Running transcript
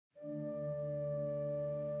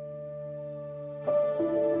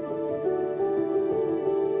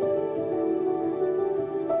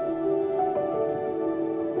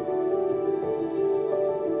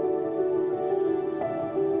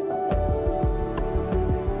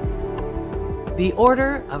The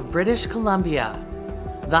Order of British Columbia,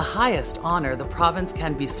 the highest honor the province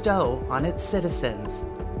can bestow on its citizens.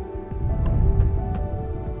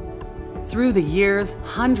 Through the years,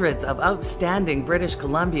 hundreds of outstanding British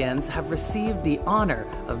Columbians have received the honor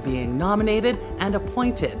of being nominated and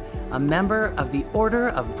appointed a member of the Order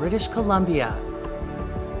of British Columbia.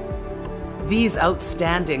 These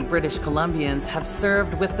outstanding British Columbians have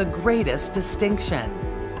served with the greatest distinction.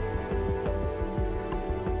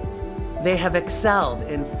 They have excelled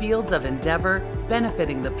in fields of endeavor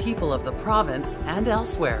benefiting the people of the province and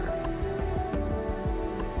elsewhere.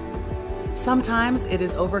 Sometimes it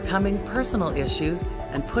is overcoming personal issues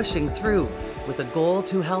and pushing through with a goal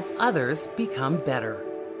to help others become better.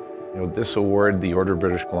 This award, the Order of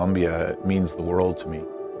British Columbia, means the world to me.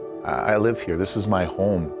 I live here. This is my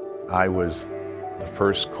home. I was the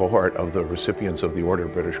first cohort of the recipients of the Order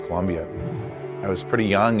of British Columbia. I was pretty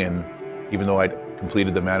young, and even though I'd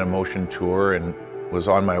completed the Man in Motion tour and was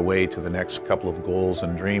on my way to the next couple of goals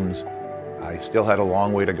and dreams, I still had a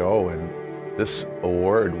long way to go. And this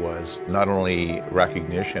award was not only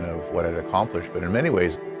recognition of what I'd accomplished, but in many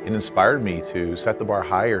ways, it inspired me to set the bar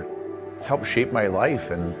higher. It's helped shape my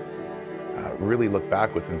life, and really look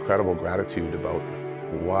back with incredible gratitude about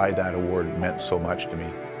why that award meant so much to me.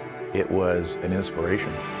 It was an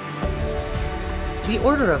inspiration. The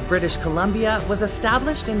Order of British Columbia was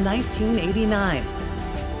established in 1989.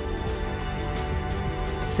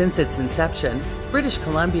 Since its inception, British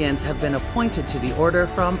Columbians have been appointed to the Order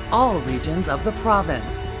from all regions of the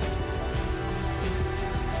province.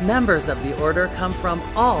 Members of the Order come from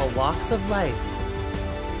all walks of life.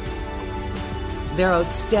 Their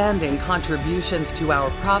outstanding contributions to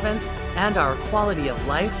our province and our quality of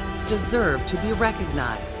life deserve to be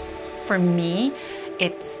recognized. For me,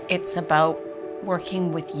 it's about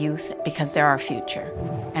working with youth because they're our future.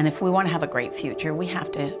 And if we want to have a great future, we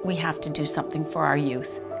have to do something for our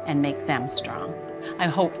youth and make them strong. I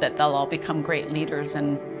hope that they'll all become great leaders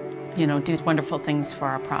and, do wonderful things for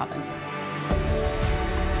our province.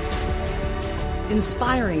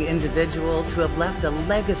 Inspiring individuals who have left a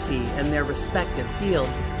legacy in their respective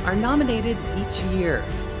fields are nominated each year.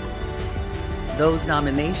 Those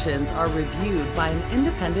nominations are reviewed by an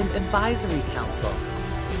independent advisory council,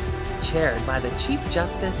 chaired by the Chief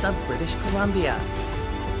Justice of British Columbia.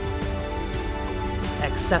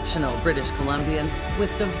 Exceptional British Columbians with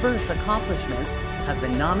diverse accomplishments have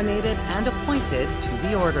been nominated and appointed to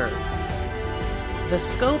the Order. The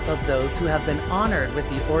scope of those who have been honored with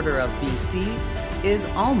the Order of BC is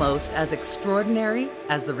almost as extraordinary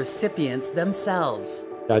as the recipients themselves.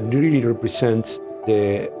 That really represents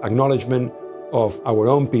the acknowledgement of our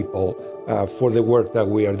own people for the work that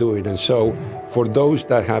we are doing. And so for those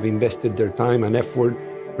that have invested their time and effort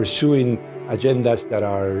pursuing agendas that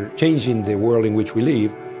are changing the world in which we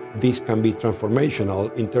live, this can be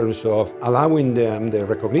transformational in terms of allowing them the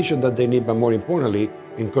recognition that they need, but more importantly,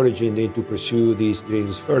 encouraging them to pursue these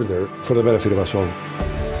dreams further for the benefit of us all.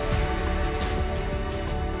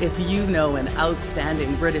 If you know an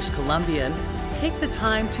outstanding British Columbian, take the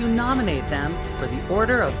time to nominate them for the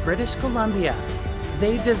Order of British Columbia.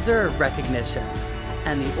 They deserve recognition,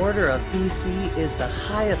 and the Order of BC is the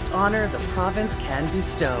highest honor the province can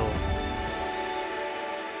bestow.